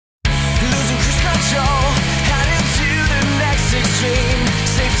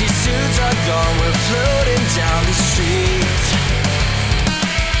down the street.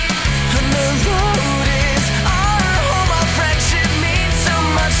 And the road is our home, our friendship means so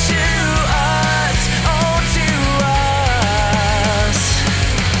much to us, oh to us.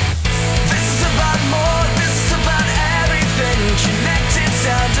 This is about more, this is about everything, connected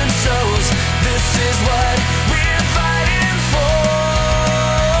sounds and souls. This is what we're fighting for.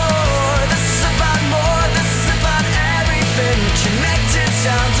 This is about more, this is about everything, connected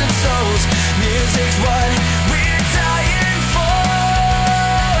sounds and souls. Music's what we're dying for.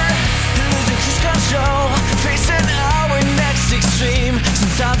 Losing cruise control, facing our next extreme.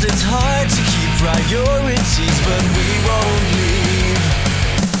 Sometimes it's hard to keep priorities, but we won't leave.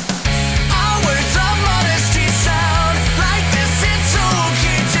 Our words of modesty sound like this. It's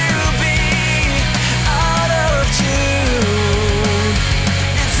okay to be out of tune.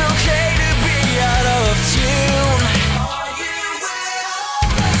 It's okay to be out of tune.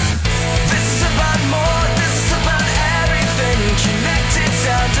 This is about more, this is about everything, connected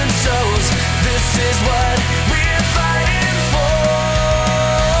sounds and souls. This is what we're fighting for.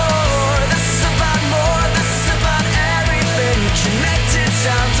 This is about more, this is about everything, connected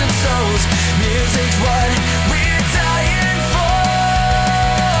sounds and souls. Music's what we're dying for.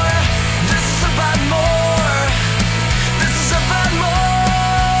 This is about more, this is about more.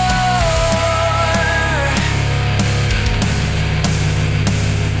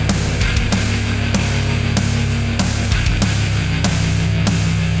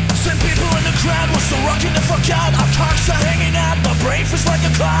 Some people in the crowd were still rocking the fuck out. Our cocks are hanging out, my brain feels like a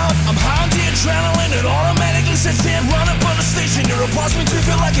cloud. I'm high on the adrenalin, it automatically sets in. Run up on the stage and you're a boss, makes me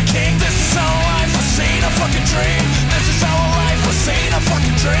feel like a king. This is our life, I seen a fucking dream. This is our life, I seen a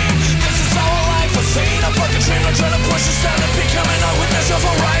fucking dream. This is our life, I seen a fucking dream. I'm trying to push us down and be coming up with myself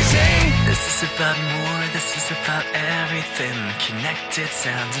a rising. This is about more, this is about everything, connected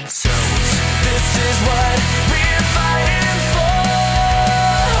sounds and souls. This is what we're fighting for.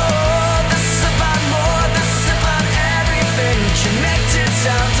 This is about more, this is about everything, connected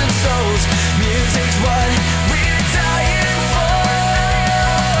sounds and souls. Music's what